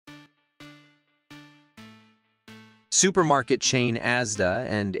Supermarket chain Asda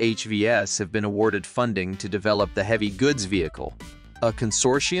and HVS have been awarded funding to develop the heavy goods vehicle. A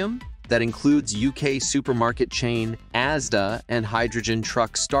consortium that includes UK supermarket chain Asda and hydrogen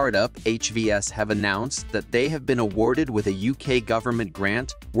truck startup HVS have announced that they have been awarded with a UK government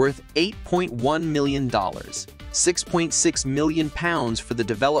grant worth $8.1 million, £6.6 million for the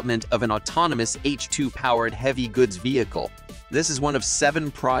development of an autonomous H2-powered heavy goods vehicle. This is one of 7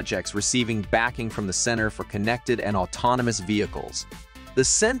 projects receiving backing from the Centre for Connected and Autonomous Vehicles. The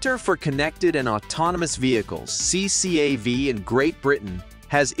Centre for Connected and Autonomous Vehicles, CCAV in Great Britain,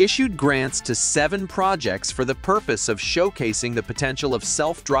 has issued grants to 7 projects for the purpose of showcasing the potential of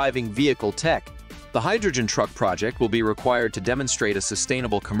self-driving vehicle tech. The hydrogen truck project will be required to demonstrate a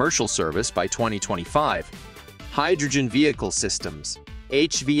sustainable commercial service by 2025. Hydrogen Vehicle Systems,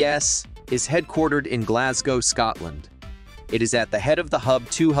 HVS, is headquartered in Glasgow, Scotland. It is at the head of the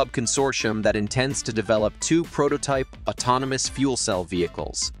Hub2Hub consortium that intends to develop 2 prototype autonomous fuel cell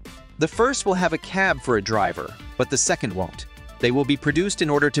vehicles. The first will have a cab for a driver, but the second won't. They will be produced in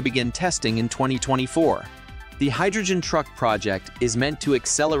order to begin testing in 2024. The hydrogen truck project is meant to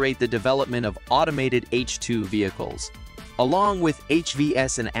accelerate the development of automated H2 vehicles. Along with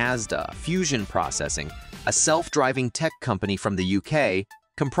HVS and Asda, Fusion Processing, a self-driving tech company from the UK,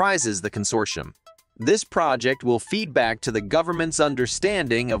 comprises the consortium. This project will feed back to the government's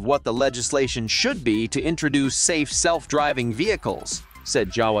understanding of what the legislation should be to introduce safe self-driving vehicles, said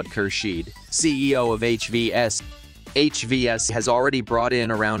Jawad Khurshid, CEO of HVS. HVS has already brought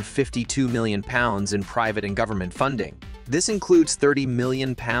in around £52 million in private and government funding. This includes £30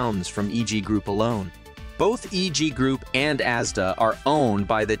 million from EG Group alone. Both EG Group and Asda are owned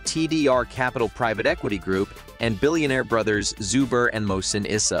by the TDR Capital Private Equity Group and billionaire brothers Zubair and Mohsin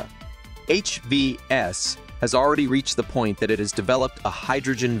Issa. HVS has already reached the point that it has developed a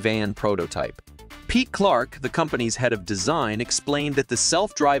hydrogen van prototype. Pete Clark, the company's head of design, explained that the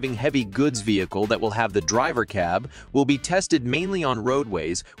self-driving heavy goods vehicle that will have the driver cab will be tested mainly on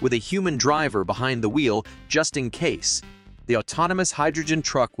roadways with a human driver behind the wheel just in case. The autonomous hydrogen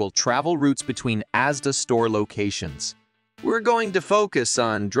truck will travel routes between Asda store locations. We're going to focus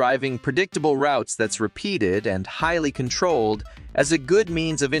on driving predictable routes that's repeated and highly controlled as a good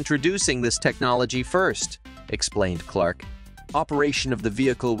means of introducing this technology first, explained Clark. Operation of the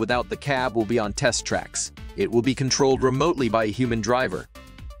vehicle without the cab will be on test tracks. It will be controlled remotely by a human driver.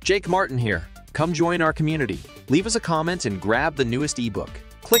 Jake Martin here. Come join our community. Leave us a comment and grab the newest ebook.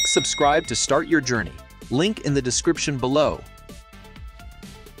 Click subscribe to start your journey. Link in the description below.